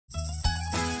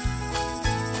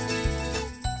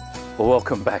Well,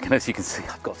 welcome back, and as you can see,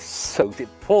 I've got soaked. It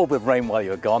poured with rain while you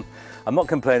were gone. I'm not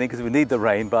complaining because we need the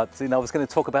rain, but I was going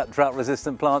to talk about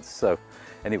drought-resistant plants. So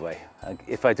anyway,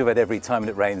 if I do it every time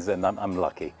it rains, then I'm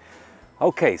lucky.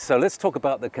 Okay, so let's talk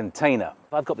about the container.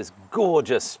 I've got this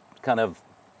gorgeous kind of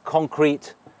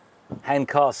concrete,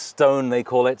 hand-cast stone, they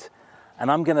call it,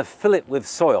 and I'm going to fill it with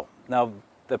soil. Now,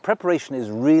 the preparation is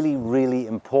really, really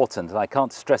important, and I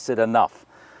can't stress it enough.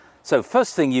 So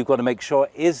first thing you've got to make sure,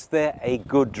 is there a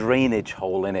good drainage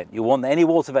hole in it? You want any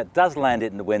water that does land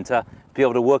it in the winter to be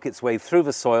able to work its way through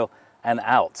the soil and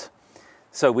out.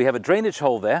 So we have a drainage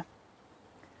hole there.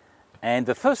 And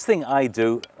the first thing I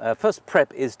do, first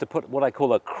prep, is to put what I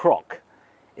call a crock.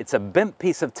 It's a bent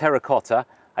piece of terracotta.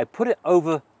 I put it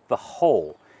over the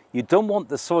hole. You don't want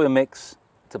the soil mix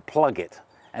to plug it.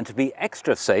 And to be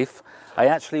extra safe, I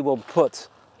actually will put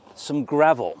some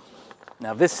gravel.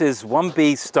 Now this is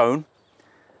 1B stone.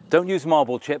 Don't use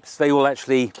marble chips, they will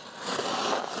actually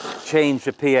change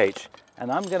the pH.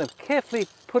 And I'm going to carefully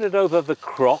put it over the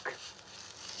crock.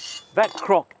 That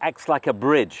crock acts like a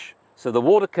bridge, so the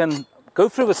water can go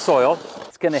through the soil.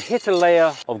 It's going to hit a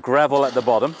layer of gravel at the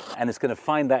bottom, and it's going to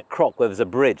find that crock where there's a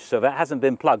bridge, so that hasn't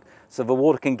been plugged, so the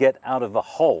water can get out of the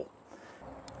hole.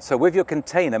 So with your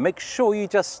container, make sure you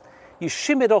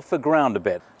shim it off the ground a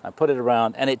bit. I put it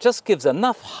around, and it just gives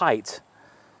enough height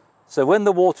so when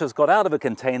the water's got out of a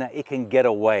container, it can get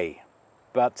away.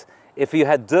 But if you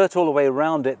had dirt all the way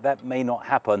around it, that may not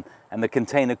happen, and the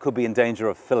container could be in danger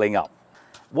of filling up.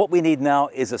 What we need now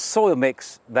is a soil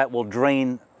mix that will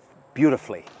drain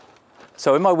beautifully.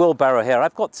 So in my wheelbarrow here,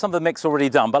 I've got some of the mix already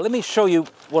done, but let me show you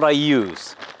what I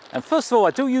use. And first of all,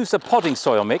 I do use a potting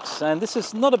soil mix, and this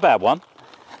is not a bad one.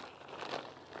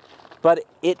 But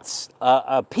it's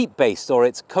a peat-based, or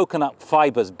it's coconut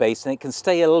fibers based, and it can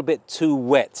stay a little bit too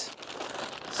wet.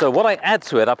 So what I add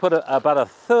to it, I put about a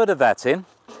third of that in,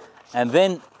 and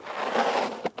then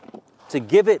to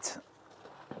give it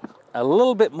a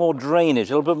little bit more drainage,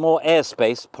 a little bit more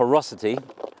airspace, porosity,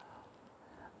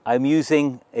 I'm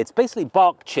using, it's basically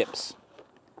bark chips.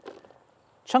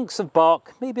 Chunks of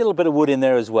bark, maybe a little bit of wood in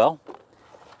there as well.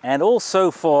 And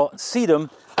also for sedum,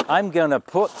 I'm going to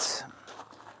put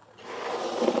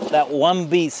that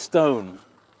 1B stone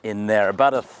in there,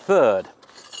 about a third.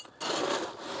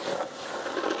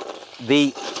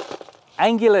 The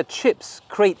angular chips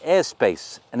create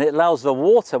airspace, and it allows the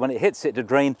water, when it hits it, to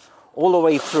drain all the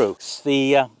way through.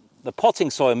 The potting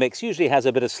soil mix usually has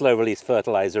a bit of slow release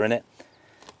fertilizer in it,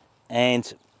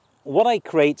 and what I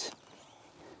create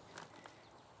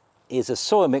is a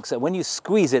soil mix that when you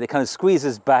squeeze it, it kind of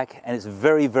squeezes back, and it's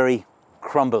very, very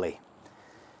crumbly.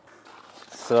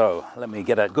 So let me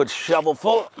get a good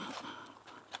shovelful.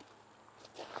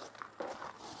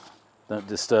 Don't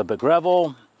disturb the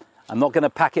gravel. I'm not going to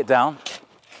pack it down.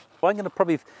 I'm going to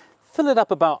probably fill it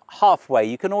up about halfway.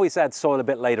 You can always add soil a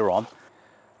bit later on.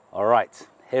 All right,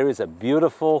 here is a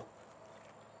beautiful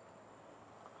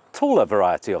taller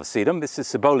variety of sedum. This is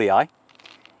Cebolii.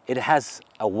 It has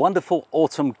a wonderful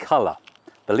autumn color.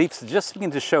 The leaves are just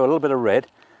beginning to show a little bit of red.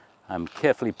 I'm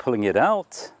carefully pulling it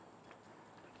out.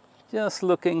 Just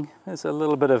looking, there's a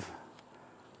little bit of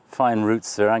fine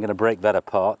roots there. I'm going to break that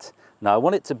apart. Now I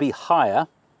want it to be higher,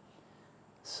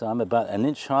 so I'm about an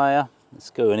inch higher. Let's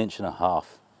go 1.5 inches.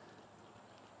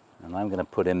 And I'm going to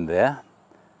put in there.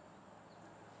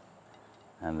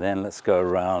 And then let's go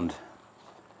around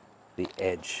the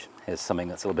edge. Here's something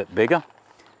that's a little bit bigger.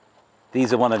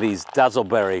 These are one of these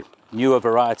dazzleberry newer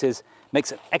varieties.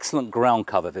 Makes an excellent ground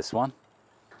cover, this one.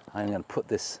 I'm going to put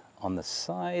this on the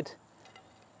side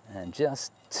and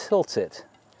just tilt it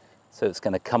so it's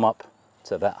going to come up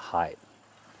to that height.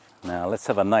 Now let's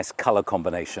have a nice color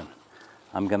combination.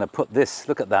 I'm going to put this,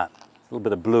 look at that, a little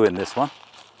bit of blue in this one.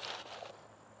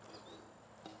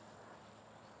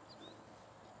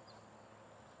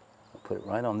 I'll put it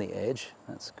right on the edge,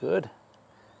 that's good.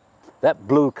 That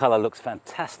blue color looks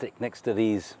fantastic next to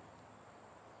these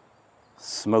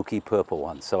smoky purple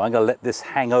ones. So I'm going to let this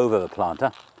hang over the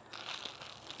planter.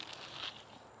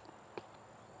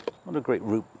 What a great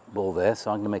root ball there,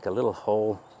 so I'm going to make a little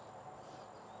hole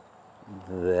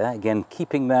there. Again,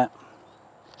 keeping that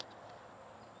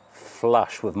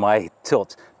flush with my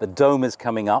tilt. The dome is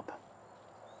coming up.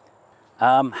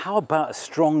 How about a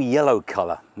strong yellow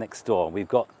color next door? We've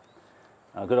got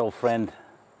our good old friend,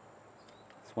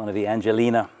 it's one of the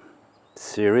Angelina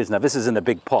series. Now this is in a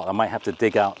big pot. I might have to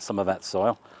dig out some of that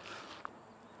soil.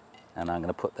 And I'm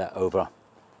going to put that over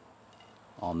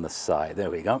on the side. There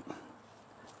we go.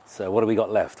 So what do we got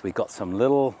left? We've got some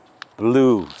little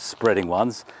blue spreading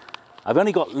ones. I've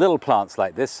only got little plants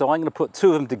like this, so I'm going to put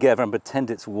two of them together and pretend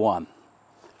it's one.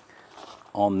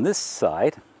 On this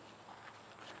side,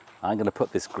 I'm going to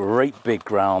put this great big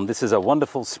ground. This is a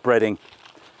wonderful spreading.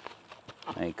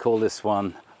 I call this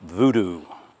one Voodoo.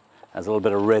 Has a little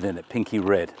bit of red in it, pinky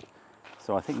red.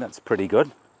 So I think that's pretty good.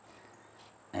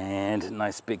 And a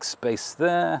nice big space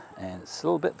there, and it's a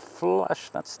little bit flush.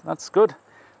 That's good.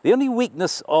 The only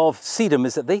weakness of sedum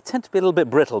is that they tend to be a little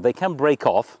bit brittle. They can break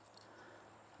off.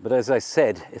 But as I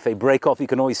said, if they break off, you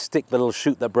can always stick the little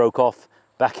shoot that broke off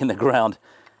back in the ground.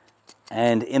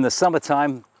 And in the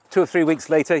summertime, 2 or 3 weeks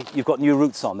later, you've got new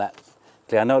roots on that.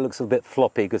 Okay, I know it looks a bit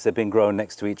floppy because they've been grown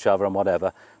next to each other and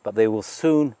whatever, but they will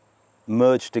soon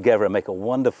merge together and make a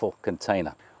wonderful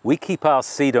container. We keep our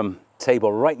sedum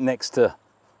table right next to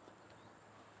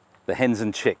the hens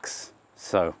and chicks.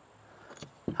 So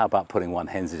how about putting one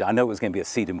hens? I know it was going to be a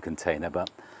sedum container, but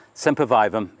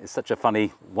Sempervivum is such a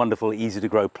funny, wonderful, easy to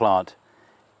grow plant.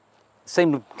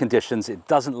 Same conditions, it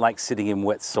doesn't like sitting in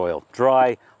wet soil.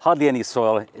 Dry, hardly any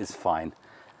soil is fine.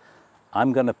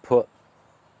 I'm going to put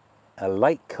a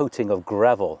light coating of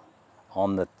gravel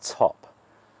on the top.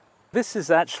 This is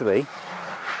actually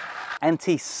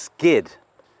anti-skid.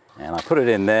 And I put it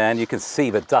in there and you can see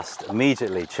the dust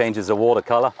immediately changes the water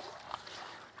color.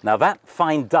 Now that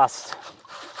fine dust,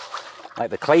 like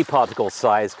the clay particle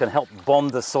size, can help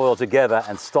bond the soil together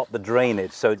and stop the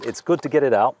drainage. So it's good to get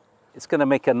it out. It's going to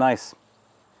make a nice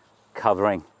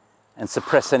covering and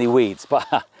suppress any weeds.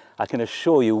 But I can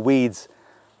assure you weeds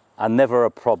are never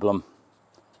a problem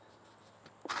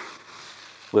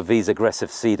with these aggressive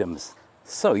sedums.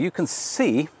 So you can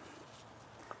see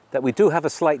that we do have a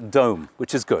slight dome,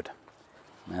 which is good.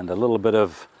 And a little bit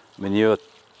of manure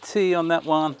tea on that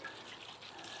one.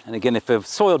 And again, if the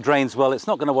soil drains well, it's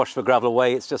not going to wash the gravel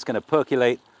away. It's just going to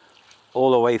percolate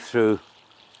all the way through,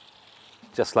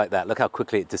 just like that. Look how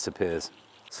quickly it disappears.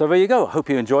 So there you go. Hope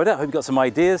you enjoyed it. Hope you got some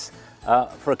ideas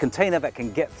for a container that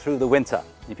can get through the winter.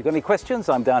 If you've got any questions,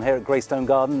 I'm down here at Greystone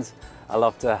Gardens. I'd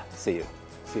love to see you.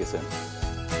 See you soon.